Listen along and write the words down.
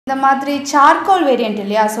இந்த மாதிரி charcoal variant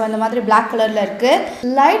இல்லையா, ஸோ இந்த மாதிரி பிளாக் கலரில் இருக்குது.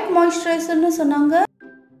 லைட் மாய்ஸ்சரைசர்னு சொன்னாங்க.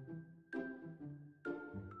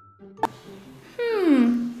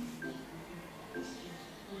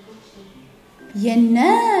 என்ன?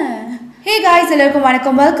 Hey guys, எல்லாருக்கும்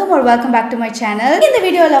வணக்கம். welcome back to my channel. இந்த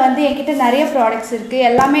வீடியோவில் வந்து என்கிட்ட நிறைய ப்ராடக்ட்ஸ் இருக்குது.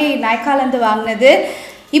 எல்லாமே NYKAA-லேருந்து வாங்கினது.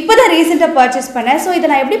 இப்போ தான் ரீசெண்டாக பர்ச்சேஸ் பண்ணேன். ஸோ இதை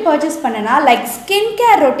நான் எப்படி பர்ச்சேஸ் பண்ணேன்னா, லைக் ஸ்கின்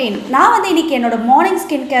கேர் ரொட்டீன். நான் வந்து இன்றைக்கி என்னோட மார்னிங்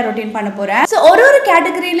ஸ்கின் கேர் ரொட்டீன் பண்ண போகிறேன். ஸோ ஒரு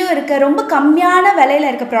கேட்டகரியிலும் இருக்க ரொம்ப கம்மியான விலையில்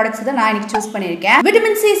இருக்க ப்ராடக்ட்ஸ் தான் நான் இன்றைக்கி சூஸ் பண்ணியிருக்கேன்.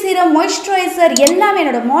 விட்டமின் சி சீரம், மாய்ஸ்சரைசர் எல்லாமே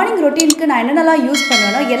என்னோட மார்னிங் ரொட்டீனுக்கு நான் என்னென்னலாம் யூஸ்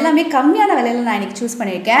பண்ணுவேனோ எல்லாமே கம்மியான விலையில் நான் இன்றைக்கி சூஸ்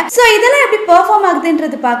பண்ணியிருக்கேன். ஸோ இதெல்லாம் எப்படி பெர்ஃபார்ம்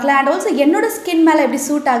ஆகுதுன்றது பார்க்கலாம். அண்ட் ஆல்சோ என்னோட ஸ்கின் மேலே எப்படி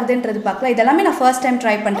சூட் ஆகுதுன்றது பார்க்கலாம். இதெல்லாமே நான் ஃபர்ஸ்ட் டைம்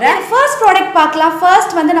ட்ரை பண்ணுறேன். ஃபர்ஸ்ட் ப்ராடக்ட் பார்க்கலாம்.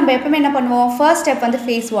 ஃபர்ஸ்ட் வந்து நம்ம எப்பவுமே என்ன பண்ணுவோம், ஃபர்ஸ்ட் ஸ்டெப் வந்து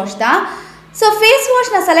ஃபேஸ் வாஷ் தான். ஸோ ஃபேஸ் வாஷ்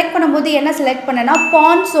நான் செலக்ட் பண்ணும்போது என்ன செலக்ட் பண்ணேன்னா,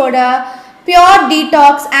 பாண்ட்ஸோட pure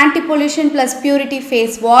detox anti pollution plus purity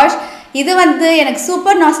face wash. இது வந்து எனக்கு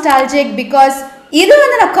சூப்பர் நாஸ்டாலஜிக், பிகாஸ் இது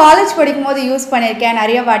வந்து நான் காலேஜ் படிக்கும் போது யூஸ் பண்ணியிருக்கேன்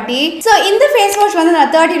நிறைய வாட்டி. ஸோ இந்த ஃபேஸ் வாஷ் வந்து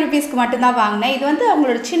நான் 30 rupeesக்கு மட்டும்தான் வாங்கினேன். இது வந்து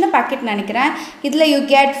அவங்களோட சின்ன பேக்கெட் நினைக்கிறேன். இதில் you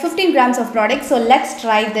get 15 grams of product. So let's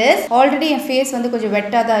try this. Already N face வந்து கொஞ்சம்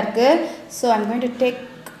வெட்டாக தான் இருக்குது. So I'm going to take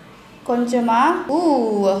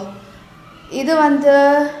கொஞ்சமாக. இது வந்து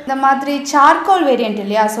இந்த மாதிரி சார்கோல் வேரியன்ட்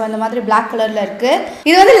இல்லையா, ஸோ இந்த மாதிரி பிளாக் கலரில் இருக்குது.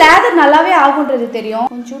 இது வந்து லேதர் நல்லாவே ஆகுன்றது தெரியும்.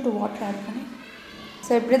 கொஞ்சம் வாட்டர் ஆட் பண்ணி.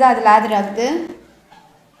 ஸோ இப்படி தான் அது லேதர் ஆகுது.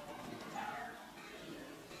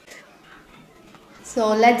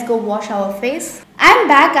 So let's go wash our face and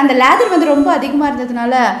back. அந்த லேதர் வந்து ரொம்ப அதிகமாக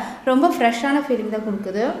இருந்ததுனால ரொம்ப ஃப்ரெஷ்ஷான ஃபீலிங் தான்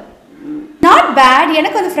கொடுக்குது. நாட் பேட்,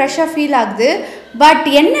 எனக்கு வந்து ஃப்ரெஷ்ஷாக ஃபீல் ஆகுது. பட்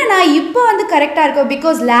என்னன்னா இப்போ வந்து கரெக்டாக இருக்கும்,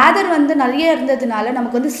 பிகாஸ் லேதர் வந்து நிறைய இருந்ததுனால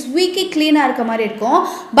நமக்கு வந்து ஸ்வீக்கி க்ளீனாக இருக்க மாதிரி இருக்கும்.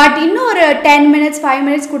 பட் இன்னும் ஒரு 10 minutes 5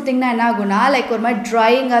 minutes கொடுத்தீங்கன்னா என்ன ஆகும்னா, லைக் ஒரு மாதிரி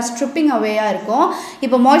ட்ரையிங்காக ஸ்ட்ரிப்பிங் அவேயாக இருக்கும்.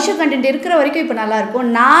 இப்போ மாய்ஸ்சர் கண்டென்ட் இருக்கிற வரைக்கும் இப்போ நல்லாயிருக்கும்.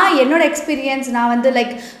 நான் என்னோட எக்ஸ்பீரியன்ஸ், நான் வந்து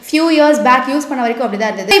like few years bag use பண்ண வரைக்கும் அப்படி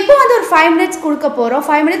தான் இருந்தது. இப்போ வந்து ஒரு 5 minutes கொடுக்க போகிறோம்.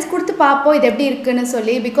 5 minutes கொடுத்து பார்ப்போம் இது எப்படி இருக்குன்னு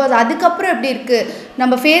சொல்லி. பிகாஸ் அதுக்கப்புறம் எப்படி இருக்குது,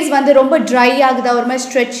 நம்ம ஃபேஸ் வந்து ரொம்ப ட்ரை ஆகுதா, ஒரு மாதிரி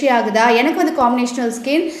ஸ்ட்ரெச்சி ஆகுதா. எனக்கு வந்து combinational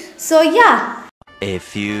skin. So yeah, a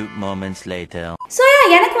few moments later. So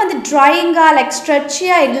எனக்கு வந்து ட்ரையிங்காக லைக்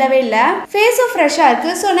ஸ்ட்ரெச்சியாக இல்லவே இல்லை. ஃபேஸும் ஃப்ரெஷ்ஷாக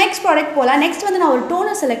இருக்குது. ஸோ நெக்ஸ்ட் ப்ராடக்ட் போகலாம். நெக்ஸ்ட் வந்து நான் ஒரு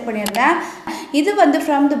டோனர் செலக்ட் பண்ணியிருந்தேன். இது வந்து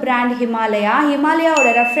from the brand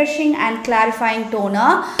ஹிமாலயாவோட refreshing and clarifying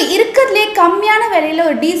toner. இருக்கிறதுலே கம்மியான விலையில்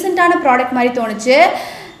ஒரு டீசெண்டான ப்ராடக்ட் மாதிரி தோணுச்சு.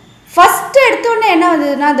 ஃபஸ்ட்டு எடுத்தோடனே என்ன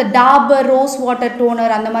வந்ததுன்னா, அந்த டாபர் ரோஸ் வாட்டர்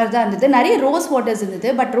டோனர் அந்த மாதிரி தான் இருந்தது. நிறைய ரோஸ் வாட்டர்ஸ் இருந்தது.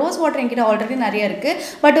 பட் ரோஸ் வாட்டர் என்கிட்ட ஆல்ரெடி நிறைய இருக்குது.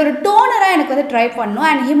 பட் ஒரு டோனராக எனக்கு வந்து ட்ரை பண்ணணும்.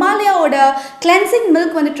 அண்ட் ஹிமாலயாவோட கிளென்சிங்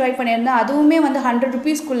மில்க் வந்து ட்ரை பண்ணியிருந்தேன். அதுவுமே வந்து 100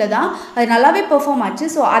 rupeesக்குள்ளே தான். அது நல்லாவே பெர்ஃபார்ம் ஆச்சு.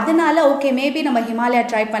 ஸோ அதனால ஓகே, மேபி நம்ம ஹிமாலயா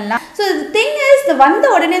ட்ரை பண்ணலாம். ஸோ திங் இஸ், வந்த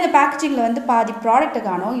உடனே இந்த பேக்கேஜிங்கில் வந்து பாதி ப்ராடக்ட்டை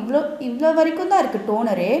காணும். இவ்வளோ வரைக்கும் தான் இருக்குது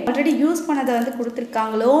டோனரே. ஆல்ரெடி யூஸ் பண்ணதை வந்து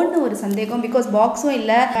கொடுத்துருக்காங்களோன்னு ஒரு சந்தேகம். பிகாஸ் பாக்ஸும்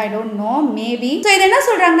இல்லை. I don't know, maybe. So இது என்ன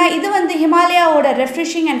சொல்கிறாங்கன்னா, இது வந்து ஹிமாலயாவோட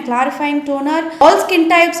refreshing and clarifying toner, all skin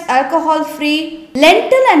types, alcohol free,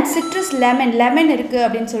 லென்டில் and citrus lemon இருக்குது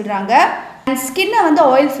அப்படின்னு சொல்கிறாங்க. அண்ட் ஸ்கின்னை வந்து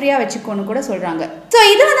ஆயில் ஃப்ரீயாக வச்சுக்கோன்னு கூட சொல்கிறாங்க. ஸோ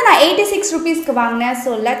இது வந்து நான் 86 rupeesக்கு வாங்கினேன்.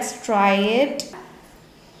 So let's try it.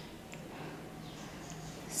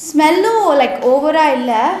 ஸ்மெல்லும் லைக் ஓவராக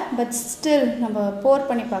இல்லை, பட் ஸ்டில் நம்ம போர்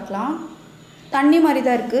பண்ணி பார்க்கலாம். தண்ணி மாதிரி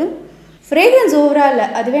தான் இருக்குது. ஃப்ரேக்ரன்ஸ் ஓவராக இல்லை,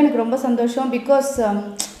 அதுவே எனக்கு ரொம்ப சந்தோஷம். பிகாஸ்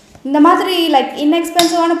இந்த மாதிரி லைக்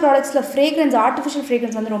இன்எக்ஸ்பென்சிவான ப்ராடக்ட்ஸில் ஃப்ரேக்ரன்ஸ், ஆர்டிஃபிஷியல்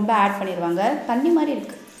ஃப்ரேக்ரன்ஸ் வந்து ரொம்ப ஆட் பண்ணிடுவாங்க. தண்ணி மாதிரி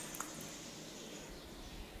இருக்குது.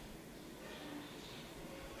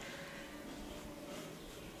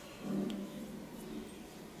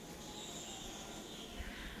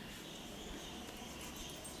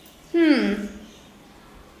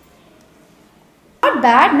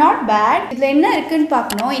 Not bad. இதில் என்ன இருக்குன்னு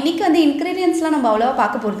பார்க்கணும். இன்றைக்கி வந்து இன்க்ரீடியன்ஸ்லாம் நம்ம அவ்வளோவா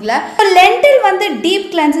பார்க்க போகிறது இல்லை. லென்டில் வந்து டீப்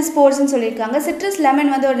கிளென்சஸ் போர்ஸ்ன்னு சொல்லியிருக்காங்க. சிட்ரஸ்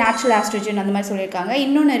லெமன் வந்து ஒரு நேச்சுரல் ஆஸ்ட்ரோஜன் அந்த மாதிரி சொல்லியிருக்காங்க.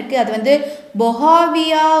 இன்னொன்று இருக்குது, அது வந்து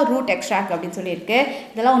பொஹாவியா ரூட் எக்ஸ்ட்ராக்ட் அப்படின்னு சொல்லியிருக்கு.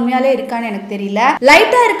 இதெல்லாம் உண்மையாலே இருக்கான்னு எனக்கு தெரியல.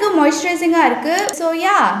 லைட்டாக இருக்குது, மாய்ஸ்சரைசிங்காக இருக்குது. ஸோ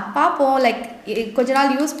யா, பார்ப்போம். லைக் கொஞ்ச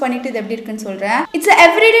நாள் யூஸ் பண்ணிட்டு இது எப்படி இருக்குன்னு சொல்கிறேன். இட்ஸ்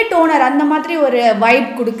எவ்ரிடே டோனர், அந்த மாதிரி ஒரு வைப்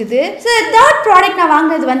கொடுக்குது. ஸோ தேர்ட் ப்ராடக்ட் நான்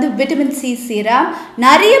வாங்கினது வந்து விட்டமின் சி சீரம்.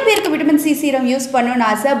 நிறைய பேருக்கு விட்டமின் சி சீரம் யூஸ் பண்ணணும்னு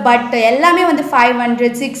ஆசை. பட் எல்லாமே வந்து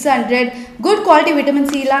 500 600 குட் குவாலிட்டி விட்டமின்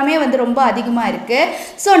சி எல்லாமே வந்து ரொம்ப அதிகமாக இருக்குது.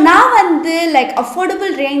 ஸோ நான் வந்து லைக்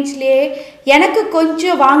அஃபோர்டபுள் ரேஞ்ச்லேயே எனக்கு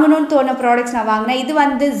கொஞ்சம் வாங்கணும்னு தோண ப்ராடக்ட்ஸ் நான் வாங்கினேன். இது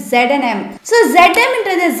வந்து ZNM. So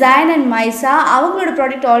ZMன்றது Zion and Mieza. அவங்களோட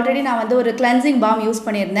ப்ராடக்ட் ஆல்ரெடி நான் வந்து ஒரு கிளென்சிங் பாம் யூஸ்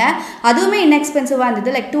பண்ணியிருந்தேன். அதுவுமே இன்எக்ஸ்பென்சிவாக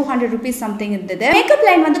இருந்தது. லைக் 200 rupees சம்திங் இருந்தது. மேக்கப்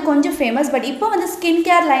லைன் வந்து கொஞ்சம் ஃபேமஸ். பட் இப்போ வந்து ஸ்கின்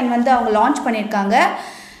கேர் லைன் வந்து அவங்க லான்ச் பண்ணியிருக்காங்க.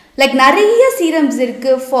 லைக் நிறைய சீரம்ஸ்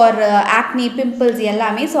இருக்கு ஃபார் ஆக்னி பிம்பிள்ஸ்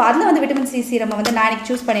எல்லாமே. ஸோ அதில் வந்து விட்டமின் சி சீரம் வந்து நான் எனக்கு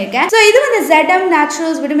சூஸ் பண்ணியிருக்கேன். ஸோ இது வந்து ZM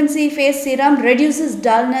Naturals vitamin C face serum, reduces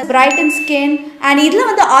dullness, Brayton skin, and இதில்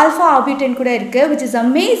வந்து ஆல்ஃபா ஆர்பியூட்டின் கூட இருக்கு, விச் இஸ்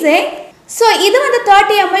அமேசிங். ஸோ இது வந்து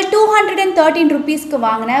 30 ml 213 rupeesக்கு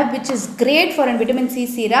வாங்கினேன், which is great for and vitamin C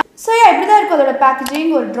serum. So இப்படி தான் இருக்கும் அதோட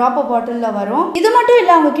பேக்கேஜிங். ஒரு ட்ராப் பாட்டிலில் வரும். இது மட்டும்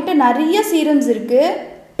இல்லை, அவங்க கிட்ட நிறைய சீரம்ஸ் இருக்கு.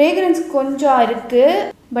 ஃப்ரேக்ரன்ஸ் கொஞ்சம் இருக்கு,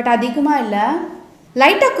 பட் அதிகமாக இல்லை.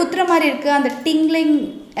 லைட்டாக குத்துற மாதிரி இருக்குது, அந்த டிங்லிங்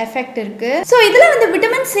எஃபெக்ட் இருக்குது. ஸோ இதில் வந்து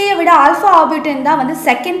விட்டமின் சியை விட ஆல்ஃபா ஆர்பியூட்டின் தான் வந்து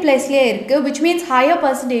செகண்ட் பிளேஸ்லேயே இருக்குது, விச் மீன்ஸ் ஹையர்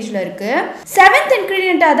பர்சன்டேஜில் இருக்குது. 7th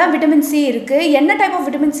இன்க்ரீடியண்ட்டாக தான் விட்டமின் சி இருக்குது. என்ன type of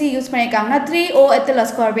vitamin C use பண்ணியிருக்காங்கன்னா 3-O-ethyl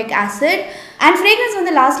ascorbic acid. And fragrance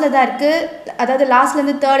வந்து லாஸ்ட்டில் தான் இருக்குது, அதாவது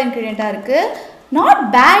லாஸ்ட்லேருந்து 3rd இன்க்ரீடியண்ட்டாக இருக்குது. Not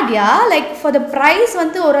bad yeah, like for the price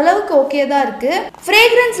வந்து ஓரளவுக்கு ஓகே தான் இருக்குது.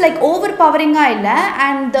 ஃப்ரேக்ரன்ஸ் லைக் ஓவர் பவரிங்காக இல்லை,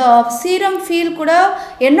 அண்ட் சீரம் ஃபீல் கூட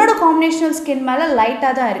என்னோட காம்பினேஷனல் ஸ்கின் மேலே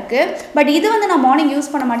லைட்டாக தான் இருக்குது. பட் இது வந்து நான் மார்னிங்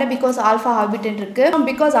யூஸ் பண்ண மாட்டேன், பிகாஸ் ஆல்ஃபா ஆர்பியூட்டின் இருக்குது.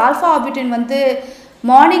 பிகாஸ் ஆல்ஃபா ஆர்பியூட்டின் வந்து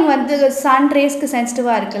மார்னிங் வந்து சன் ரேஸ்க்கு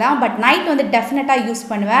சென்சிட்டிவாக இருக்கலாம், பட் நைட் வந்து டெஃபினட்டாக யூஸ்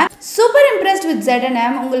பண்ணுவேன். Super impressed with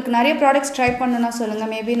ZM. உங்களுக்கு நிறைய ப்ராடக்ட்ஸ் ட்ரை பண்ணணும்னா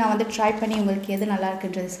சொல்லுங்கள், மேபி நான் வந்து ட்ரை பண்ணி உங்களுக்கு எது நல்லா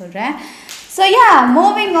இருக்குன்றது சொல்கிறேன். So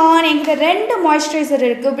moving on. எங்கிட்ட 2 மாய்ஸ்சரைசர்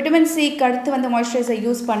இருக்குது. விட்டமின் சிக்கு அடுத்து வந்து மாய்ஸ்சரைசர்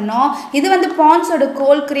யூஸ் பண்ணோம். இது வந்து பாண்ட்ஸோட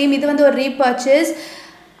கோல்ட் க்ரீம். இது வந்து ஒரு repurchase.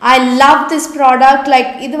 I love this product.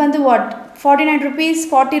 Like இது வந்து 49 rupees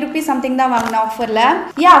 40 rupees சம்திங் தான் வாங்கினேன் ஆஃபரில்.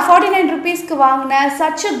 49 rupeesக்கு வாங்கினேன்.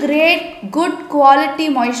 Such a great good quality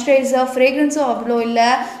moisturiser. ஃப்ரேக்ரன்ஸும் அவ்வளோ இல்லை.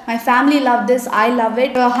 My family love this, I love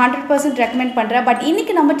it. 100% recommend பண்ணுறேன். பட்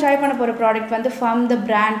இன்னைக்கு நம்ம ட்ரை பண்ண போகிற ப்ராடக்ட் வந்து from the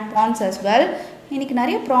brand bonds as well. இன்னைக்கு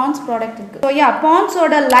நிறைய ப்ரான்ஸ் ப்ராடக்ட் இருக்குது. ஸோ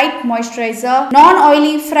பாண்ட்ஸோட லைட் மாய்ஸ்சரைசர், நான்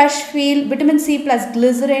oily, fresh feel, vitamin C plus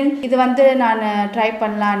glycerin. இது வந்து நான் ட்ரை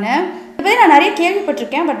பண்ணலான்னு இது நான் நிறைய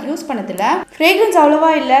கேள்விப்பட்டிருக்கேன், பட் யூஸ் பண்ணதில்லை. ஃப்ரேக்ரன்ஸ்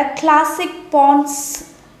அவ்வளோவா இல்லை. Classic bonds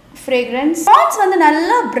fragrance. பாண்ட்ஸ் வந்து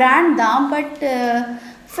நல்ல பிராண்ட் தான், பட்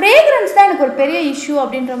ஃப்ரேக்ரன்ஸ் தான் எனக்கு ஒரு பெரிய இஷ்யூ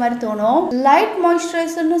அப்படின்ற மாதிரி தோணும். லைட்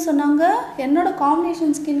மாய்ஸ்சரைசர்னு சொன்னாங்க. என்னோட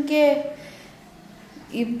காம்பினேஷன் ஸ்கின்கே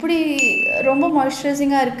இப்படி ரொம்ப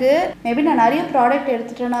மாய்ஸ்சரைசிங்காக இருக்குது. மேபி நான் நிறைய ப்ராடக்ட்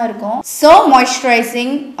எடுத்துட்டேன்னா இருக்கும். ஸோ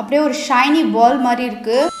மாய்ஸ்சரைசிங், அப்படியே ஒரு ஷைனி பால் மாதிரி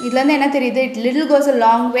இருக்குது. இதுலேருந்து என்ன தெரியுது, it little cos a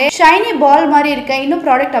long way. Saini பால் மாதிரி இருக்குது. இன்னும்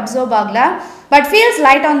ப்ராடக்ட் அப்சர்வ் ஆகல, but feels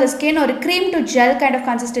light on the skin. ஒரு cream to gel kind of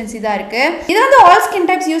consistency தான் இருக்குது. இது வந்து ஆல் ஸ்கின்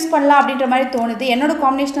டைப்ஸ் யூஸ் பண்ணலாம் அப்படின்ற மாதிரி தோணுது. என்னோட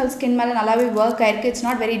காம்பினேஷனல் ஸ்கின் மேலே நல்லாவே ஒர்க் ஆயிருக்கு. இட்ஸ்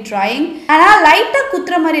நாட் வெரி ட்ரைங், ஆனால் லைட்டாக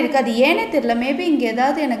குத்துற மாதிரி இருக்குது. அது ஏனே தெரியல. மேபி இங்கே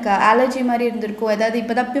ஏதாவது எனக்கு அலர்ஜி மாதிரி இருந்திருக்கும், ஏதாவது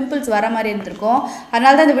இப்போ தான் பிம்பிள்ஸ் வர மாதிரி இருந்திருக்கும்.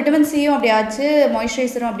 அதனால தான் இந்த விட்டமின் சியும் அப்படி ஆச்சு,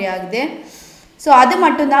 மாய்ஸ்சரைசரும் அப்படி ஆகுது. ஸோ அது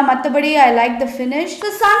மட்டும்தான். மற்றபடி I like the finish. So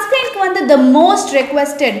சன்ஸ்க்ரீனுக்கு வந்து த மோஸ்ட்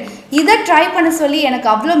ரெக்வெஸ்டட் இதை ட்ரை பண்ண சொல்லி எனக்கு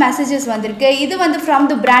அவ்வளோ மெசேஜஸ் வந்திருக்கு. இது வந்து from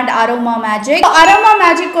the brand aroma magic. Aroma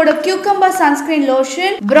மேஜிக்கோட cucumber sunscreen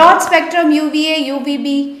lotion, broad spectrum UVA UVB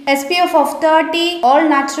SPF of 30 all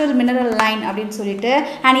natural mineral line அப்படின்னு சொல்லிட்டு.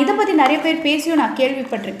 அண்ட் இதை பற்றி நிறைய பேர் பேசியும் நான்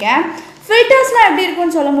கேள்விப்பட்டிருக்கேன். ஃபில்டர்ஸ்லாம் எப்படி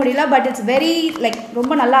இருக்கும்னு சொல்ல முடியல, பட் இட்ஸ் வெரி லைக்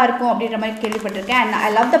ரொம்ப நல்லா இருக்கும் அப்படின்ற மாதிரி கேள்விப்பட்டிருக்கேன். And I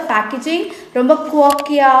love the packaging. ரொம்ப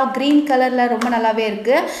குவாக்கியாக க்ரீன் கலரில் ரொம்ப நல்லாவே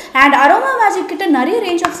இருக்குது. அண்ட் அரோமா மேஜிக் கிட்ட நிறைய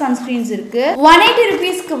ரேஞ்ச் ஆஃப் சன்ஸ்க்ரீன்ஸ் இருக்குது. 180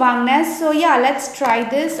 rupeesக்கு வாங்கினேன். So let's try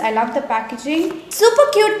this. I love the packaging. Super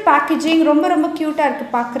cute packaging. ரொம்ப ரொம்ப க்யூட்டாக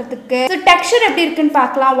இருக்குது பார்க்குறதுக்கு. ஸோ டெக்ஸ்சர் எப்படி இருக்குன்னு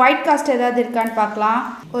பார்க்கலாம். ஒயிட் காஸ்ட் ஏதாவது இருக்கான்னு பார்க்கலாம்.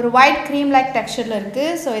 ஒரு ஒயிட் க்ரீம் லைக் டெக்ஸ்சரில்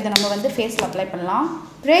இருக்குது. ஸோ இதை நம்ம வந்து ஃபேஸில் அப்ளை பண்ணலாம்.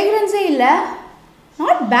 ஃப்ரேக்ரன்ஸே இல்லை,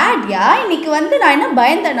 நாட் பேட் யா. இன்னைக்கு வந்து நான் என்ன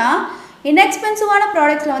பயந்தேன்னா, இன்எக்ஸ்பென்சிவான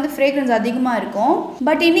ப்ராடக்ட்ஸில் வந்து ஃப்ரேக்ரன்ஸ் அதிகமாக இருக்கும்.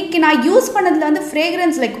 பட் இன்னைக்கு நான் யூஸ் பண்ணதில் வந்து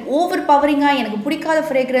ஃப்ரேக்ரன்ஸ் லைக் ஓவர் பவரிங்காக, எனக்கு பிடிக்காத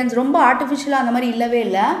ஃப்ரேக்ரன்ஸ், ரொம்ப ஆர்டிஃபிஷியலாக அந்த மாதிரி இல்லவே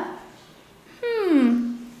இல்லை.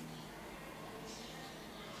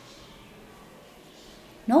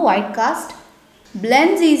 No white cost,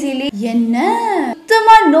 blends easily. என்ன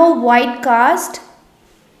சுத்தமா no white cost.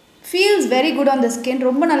 Feels very good on the skin.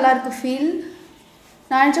 ரொம்ப நல்லா இருக்கு ஃபீல்.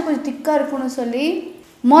 நான் நினச்சா கொஞ்சம் திக்காக இருக்குன்னு சொல்லி.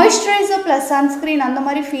 மாய்ஸ்சரைசர் ப்ளஸ் சன்ஸ்க்ரீன் அந்த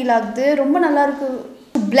மாதிரி ஃபீல் ஆகுது. ரொம்ப நல்லாயிருக்கு.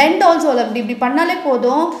 பிளெண்ட் ஆல்சோ இப்படி பண்ணாலே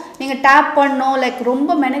போதும். நீங்கள் டேப் பண்ணணும், லைக்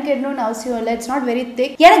ரொம்ப மெனக்கெடணும்னு அவசியம் இல்லை. It's not very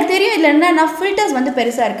thick. எனக்கு தெரியும் இதில் என்னன்னா ஃபில்டர்ஸ் வந்து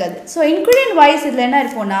பெருசாக இருக்காது. ஸோ இன்க்ரீடியன்ட் வைஸ் இதில் என்ன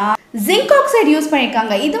இருக்கும்னா ஜிங்க் ஆக்சைடு யூஸ்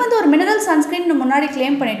பண்ணியிருக்காங்க. இது வந்து ஒரு மினரல் சன்ஸ்க்ரீன் முன்னாடி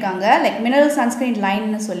கிளைம் பண்ணியிருக்காங்க, லைக் மினரல் சன்ஸ்க்ரீன்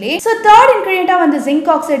லைன்னு சொல்லி. ஸோ 3rd இன்க்ரீடியண்ட்டாக வந்து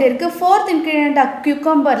ஜிங்க் ஆக்சைடு இருக்குது. 4th இன்க்ரீடியண்ட்டாக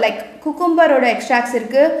குக்கும்பர், லைக் குக்கும்பரோட எக்ஸ்ட்ராக்ட்ஸ்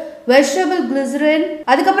இருக்குது. வெஜிடபிள் கிளிசரின்,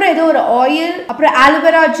 அதுக்கப்புறம் ஏதோ ஒரு ஆயில், அப்புறம்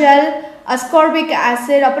ஆலோவேரா ஜெல், ascorbic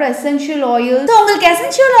acid, அப்புறம் எசென்ஷியல் ஆயில். ஸோ உங்களுக்கு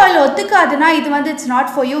எசென்ஷியல் ஆயில் ஒத்துக்காதுன்னா இது வந்து it's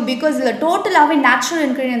not for you, because இதில் டோட்டலாகவே நேச்சுரல்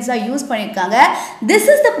இன்க்ரீடியன்ஸ் தான் யூஸ் பண்ணியிருக்காங்க. This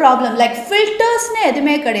is the problem. Like ஃபில்டர்ஸ்னு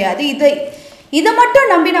எதுவுமே கிடையாது. இதை மட்டும்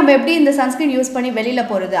நம்பி நம்ம எப்படி இந்த சன்ஸ்கிரீன் யூஸ் பண்ணி வெளியில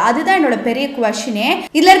போறது, அதுதான் என்னோட பெரிய கொஸ்டினே.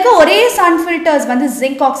 இதுல இருக்க ஒரே சன் ஃபில்டர்ஸ் வந்து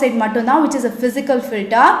ஜிங்க் ஆக்சைடு மட்டும் தான், which is a physical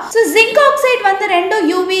filter. So zinc oxide வந்து ரெண்டும்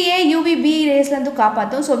UVA UVB ரேஸ்ல இருந்து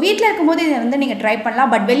காப்பாற்றும். ஸோ வீட்டில் இருக்கும்போது இதை வந்து நீங்க ட்ரை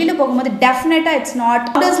பண்ணலாம். பட் வெளியில போகும்போது டெஃபினட்டா இட்ஸ் நாட்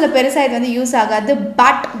அவுட்டர்ஸ்ல பெருசா இது வந்து யூஸ் ஆகாது.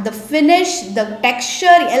 But the finish, the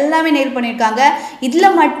texture எல்லாமே நேல் பண்ணியிருக்காங்க.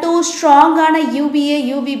 இதுல மட்டும் ஸ்ட்ராங்கான UVA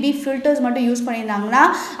UVB ஃபில்டர்ஸ் மட்டும் யூஸ் பண்ணியிருந்தாங்கன்னா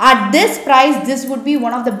at this price this would be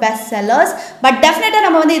one of the best sellers. But டெஃபினட்டா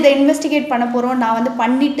நம்ம வந்து இதை இன்வெஸ்டிகேட் பண்ண போறோம். நான் வந்து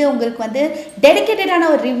பண்ணிட்டு உங்களுக்கு வந்து டெடிகேட்டடான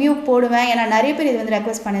ஒரு ரிவ்யூ போடுவேன். ஏன்னா நிறைய பேர் இது வந்து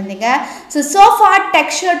ரெக்வெஸ்ட் பண்ணியிருந்தீங்க. So for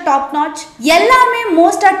texture top notch எல்லாமே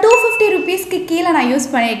மோஸ்டா 250 rupeesக்கு கீழே நான்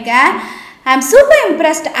யூஸ் பண்ணியிருக்கேன். I am super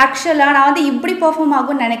impressed actually. நான் வந்து இப்படி பெர்ஃபார்ம்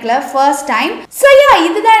ஆகும்னு நினைக்கல ஃபர்ஸ்ட் டைம். ஸோ யா,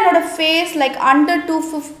 இதுதான் என்னோட face like under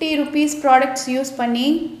 250 rupees products use பண்ணி.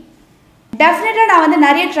 டெஃபினட்டாக நான் வந்து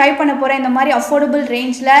நிறைய ட்ரை பண்ண போகிறேன் இந்த மாதிரி அஃபோர்டபுள்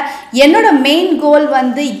ரேஞ்சில். என்னோட மெயின் கோல்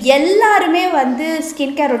வந்து எல்லாருமே வந்து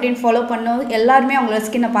ஸ்கின் கேர் ரொட்டீன் ஃபாலோ பண்ணணும், எல்லாருமே அவங்களோட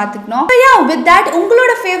ஸ்கின்னை பார்த்துக்கணும். ஸோ யா, வித் தட்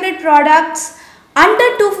உங்களோட ஃபேவரட் ப்ராடக்ட்ஸ்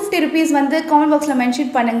அண்டர் 250 rupees வந்து கமெண்ட் பாக்ஸில்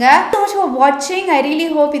மென்ஷன் பண்ணுங்க. ஸோ மச் ஃபார் வாட்சிங். ஐ ரியலி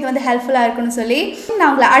ஹோப் இது வந்து ஹெல்ப்ஃபுல்லாக இருக்குன்னு சொல்லி நான்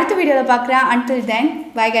உங்களை அடுத்த வீடியோவில் பார்க்குறேன். Until then,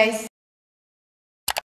 bye guys.